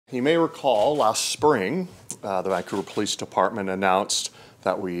You may recall last spring, the Vancouver Police Department announced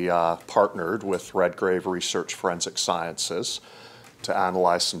that we partnered with Redgrave Research Forensic Sciences to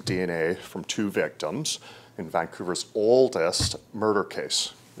analyze some DNA from 2 victims in Vancouver's oldest murder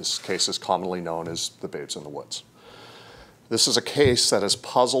case. This case is commonly known as the Babes in the Woods. This is a case that has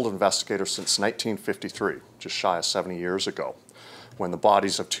puzzled investigators since 1953, just shy of 70 years ago, when the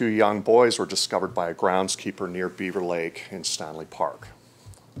bodies of 2 young boys were discovered by a groundskeeper near Beaver Lake in Stanley Park,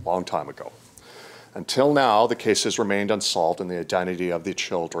 a long time ago. Until now, the case has remained unsolved and the identity of the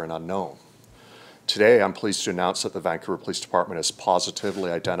children unknown. Today, I'm pleased to announce that the Vancouver Police Department has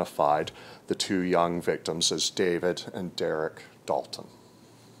positively identified the 2 young victims as David and Derek Dalton.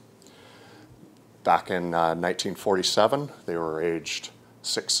 Back in 1947, they were aged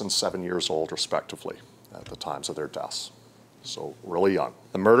 6 and 7 years old, respectively, at the times of their deaths. So really young.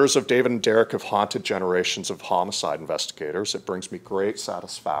 The murders of David and Derek have haunted generations of homicide investigators. It brings me great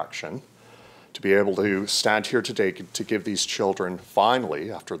satisfaction to be able to stand here today to give these children,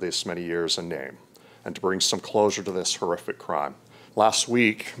 finally, after this many years, a name, and to bring some closure to this horrific crime. Last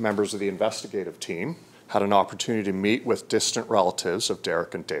week, members of the investigative team had an opportunity to meet with distant relatives of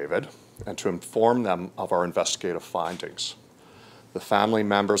Derek and David and to inform them of our investigative findings. The family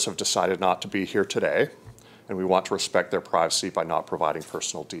members have decided not to be here today, and we want to respect their privacy by not providing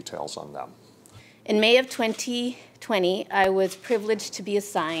personal details on them. In May of 2020, I was privileged to be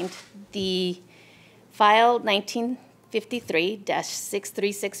assigned the file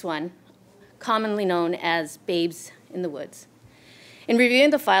 1953-6361, commonly known as Babes in the Woods. In reviewing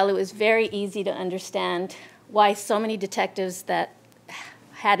the file, it was very easy to understand why so many detectives that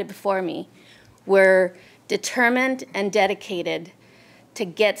had it before me were determined and dedicated to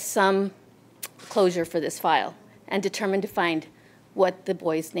get some closure for this file and determined to find what the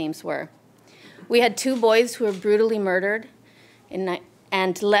boys' names were. We had 2 boys who were brutally murdered and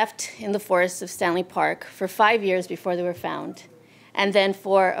left in the forests of Stanley Park for 5 years before they were found. And then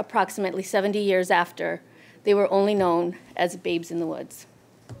for approximately 70 years after, they were only known as Babes in the Woods.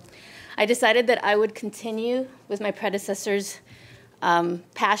 I decided that I would continue with my predecessor's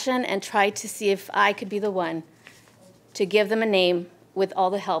passion and try to see if I could be the one to give them a name with all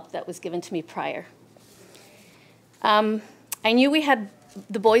the help that was given to me prior. I knew we had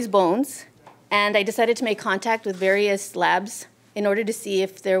the boys' bones, and I decided to make contact with various labs in order to see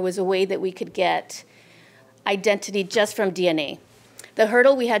if there was a way that we could get identity just from DNA. The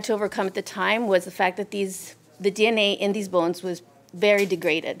hurdle we had to overcome at the time was the fact that the DNA in these bones was very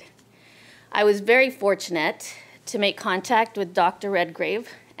degraded. I was very fortunate to make contact with Dr. Redgrave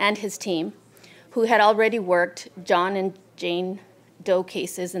and his team, who had already worked John and Jane Doe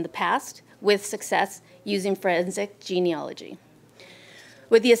cases in the past with success using forensic genealogy.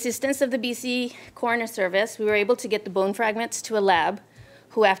 With the assistance of the BC Coroner Service, we were able to get the bone fragments to a lab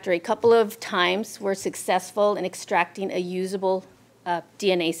who, after a couple of times, were successful in extracting a usable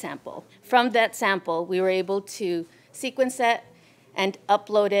DNA sample. From that sample, we were able to sequence it and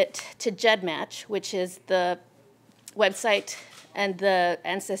upload it to GEDmatch, which is the website and the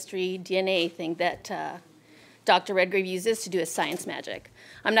ancestry DNA thing that Dr. Redgrave uses to do his science magic.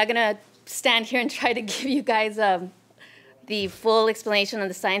 I'm not going to stand here and try to give you guys the full explanation on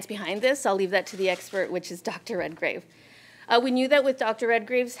the science behind this. I'll leave that to the expert, which is Dr. Redgrave. We knew that with Dr.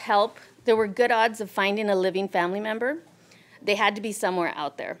 Redgrave's help, there were good odds of finding a living family member. They had to be somewhere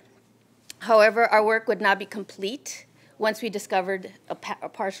out there. However, our work would not be complete once we discovered a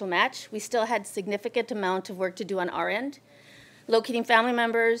partial match. We still had significant amount of work to do on our end, locating family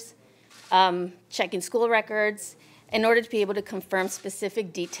members, checking school records, in order to be able to confirm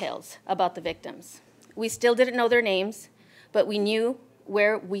specific details about the victims. We still didn't know their names, but we knew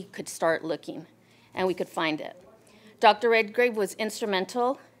where we could start looking, and we could find it. Dr. Redgrave was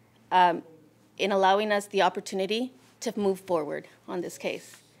instrumental in allowing us the opportunity to move forward on this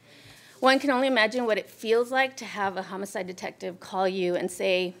case. One can only imagine what it feels like to have a homicide detective call you and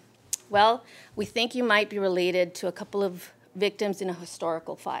say, well, we think you might be related to a couple of victims in a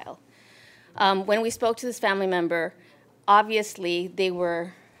historical file. When we spoke to this family member, obviously they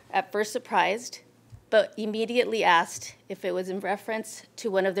were at first surprised, but immediately asked if it was in reference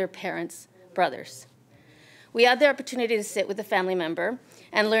to one of their parents' brothers. We had the opportunity to sit with the family member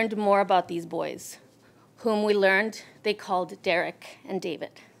and learned more about these boys, whom we learned they called Derek and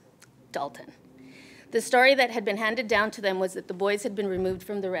David Dalton. The story that had been handed down to them was that the boys had been removed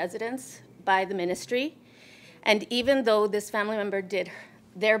from the residence by the ministry, and even though this family member did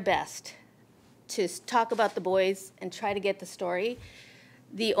their best to talk about the boys and try to get the story,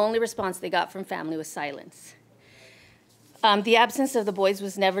 the only response they got from family was silence. The absence of the boys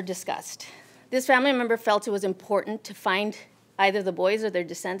was never discussed. This family member felt it was important to find either the boys or their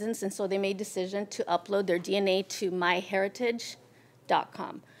descendants, and so they made a decision to upload their DNA to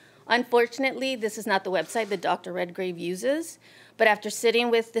myheritage.com. Unfortunately, this is not the website that Dr. Redgrave uses, but after sitting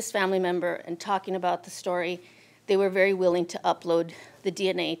with this family member and talking about the story, they were very willing to upload the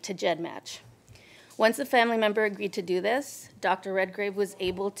DNA to GEDmatch. Once the family member agreed to do this, Dr. Redgrave was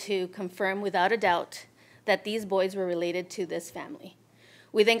able to confirm without a doubt that these boys were related to this family.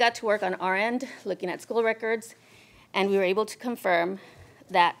 We then got to work on our end, looking at school records, and we were able to confirm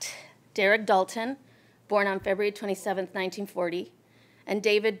that Derek Dalton, born on February 27, 1940, and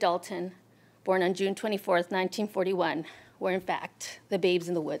David Dalton, born on June 24, 1941, were in fact the babes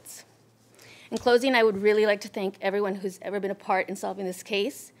in the woods. In closing, I would really like to thank everyone who's ever been a part in solving this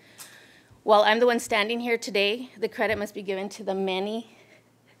case. While I'm the one standing here today, the credit must be given to the many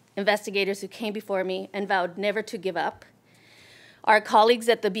investigators who came before me and vowed never to give up, our colleagues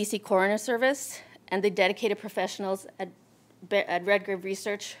at the BC Coroner Service, and the dedicated professionals at Redgrave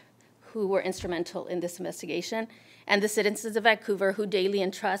Research who were instrumental in this investigation, and the citizens of Vancouver who daily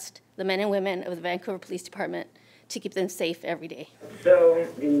entrust the men and women of the Vancouver Police Department to keep them safe every day. So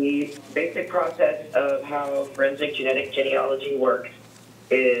the basic process of how forensic genetic genealogy works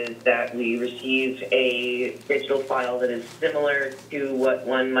is that we receive a digital file that is similar to what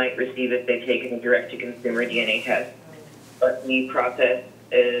one might receive if they've taken a direct-to-consumer DNA test. But the process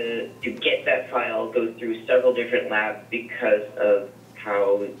to get that file goes through several different labs because of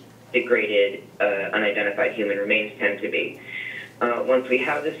how degraded unidentified human remains tend to be. Once we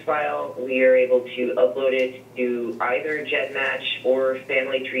have this file, we are able to upload it to either GEDmatch or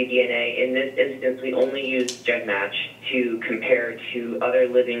Family Tree DNA. In this instance, we only use GEDmatch to compare to other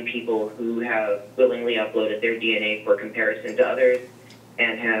living people who have willingly uploaded their DNA for comparison to others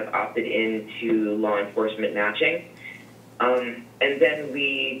and have opted into law enforcement matching. And then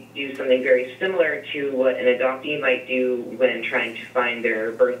we do something very similar to what an adoptee might do when trying to find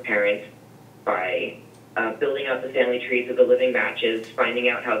their birth parents by building out the family trees of the living matches, finding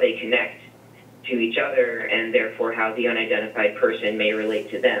out how they connect to each other, and therefore how the unidentified person may relate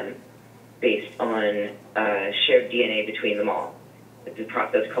to them based on shared DNA between them all. It's a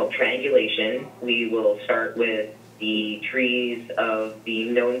process called triangulation. We will start with the trees of the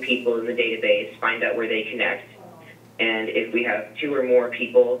known people in the database, find out where they connect, and if we have two or more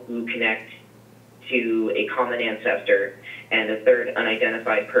people who connect to a common ancestor and a third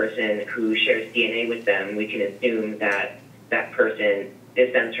unidentified person who shares DNA with them, we can assume that that person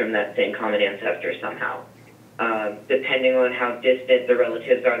descends from that same common ancestor somehow. Depending on how distant the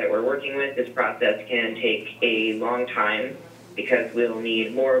relatives are that we're working with, this process can take a long time because we'll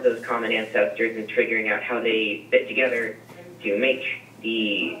need more of those common ancestors and figuring out how they fit together to make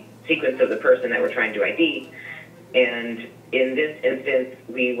the sequence of the person that we're trying to ID. And in this instance,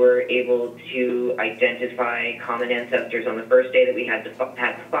 we were able to identify common ancestors on the first day that we had the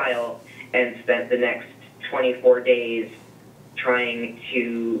file and spent the next 24 days trying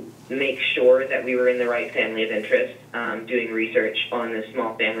to make sure that we were in the right family of interest, doing research on this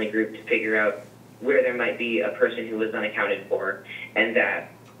small family group to figure out where there might be a person who was unaccounted for, and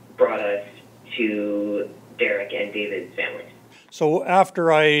that brought us to Derek and David's families. So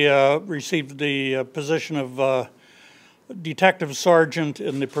after I received the position of Detective Sergeant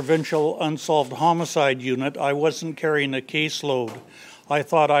in the Provincial Unsolved Homicide Unit, I wasn't carrying a caseload. I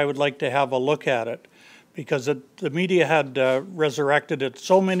thought I would like to have a look at it because the media had resurrected it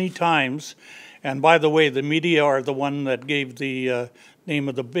so many times. And by the way, the media are the one that gave the name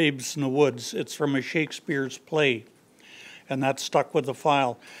of the Babes in the Woods. It's from a Shakespeare's play, and that stuck with the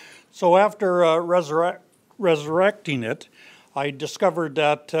file. So after resurrecting it, I discovered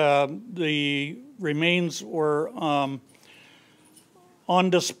that the remains were on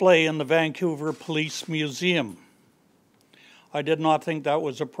display in the Vancouver Police Museum. I did not think that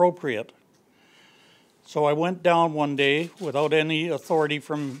was appropriate. So I went down one day without any authority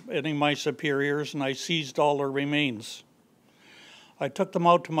from any of my superiors, and I seized all the remains. I took them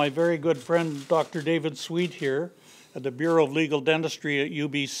out to my very good friend, Dr. David Sweet here at the Bureau of Legal Dentistry at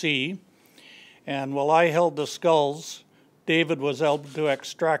UBC. And while I held the skulls, David was able to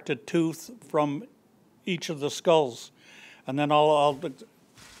extract a tooth from each of the skulls. And then I'll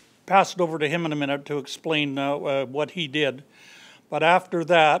pass it over to him in a minute to explain what he did. But after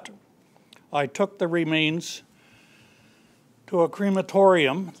that, I took the remains to a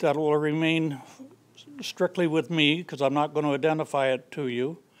crematorium that will remain strictly with me because I'm not going to identify it to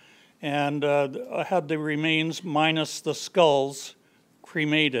you. And I had the remains minus the skulls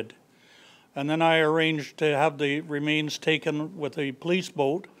cremated. And then I arranged to have the remains taken with a police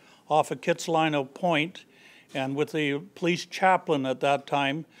boat off of Kitsilano Point, and with the police chaplain at that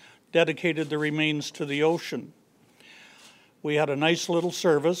time, dedicated the remains to the ocean. we had a nice little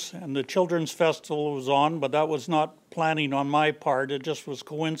service, and the Children's Festival was on, but that was not planning on my part. It just was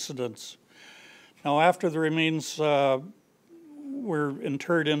coincidence. Now, after the remains were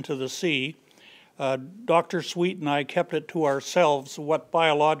interred into the sea, Dr. Sweet and I kept it to ourselves what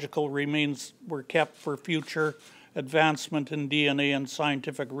biological remains were kept for future advancement in DNA and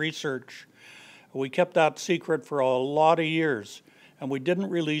scientific research. We kept that secret for a lot of years, and we didn't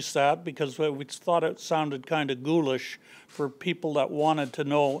release that because we thought it sounded kind of ghoulish for people that wanted to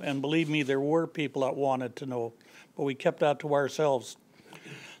know, and believe me, there were people that wanted to know, but we kept that to ourselves.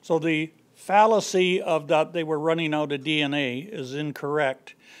 So the fallacy of that they were running out of DNA is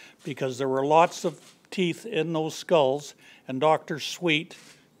incorrect, because there were lots of teeth in those skulls, and Dr. Sweet,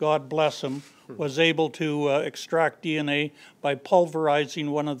 God bless him, was able to extract DNA by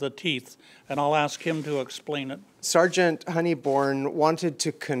pulverizing one of the teeth, and I'll ask him to explain it. Sergeant Honeyborn wanted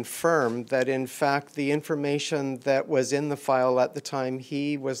to confirm that in fact the information that was in the file at the time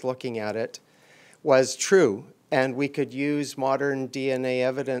he was looking at it was true, and we could use modern DNA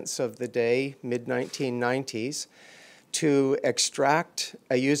evidence of the day, mid-1990s, to extract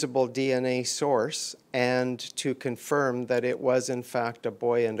a usable DNA source and to confirm that it was in fact a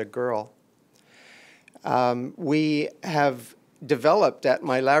boy and a girl. We have developed at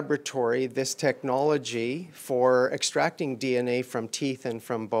my laboratory this technology for extracting DNA from teeth and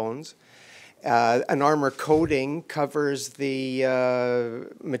from bones. An armor coating covers the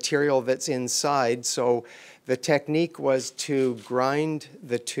material that's inside, so the technique was to grind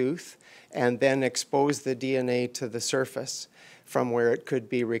the tooth and then expose the DNA to the surface from where it could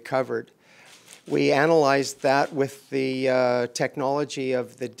be recovered. We analyzed that with the technology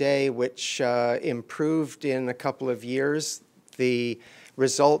of the day, which improved in a couple of years. The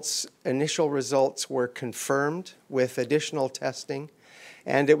results, initial results, were confirmed with additional testing,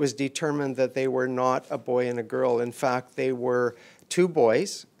 and it was determined that they were not a boy and a girl. In fact, they were two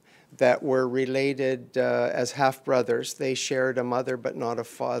boys that were related as half-brothers. They shared a mother but not a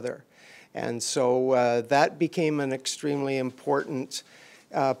father. And so that became an extremely important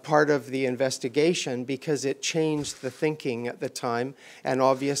part of the investigation because it changed the thinking at the time and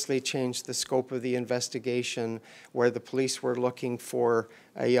obviously changed the scope of the investigation where the police were looking for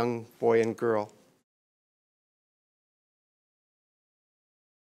a young boy and girl.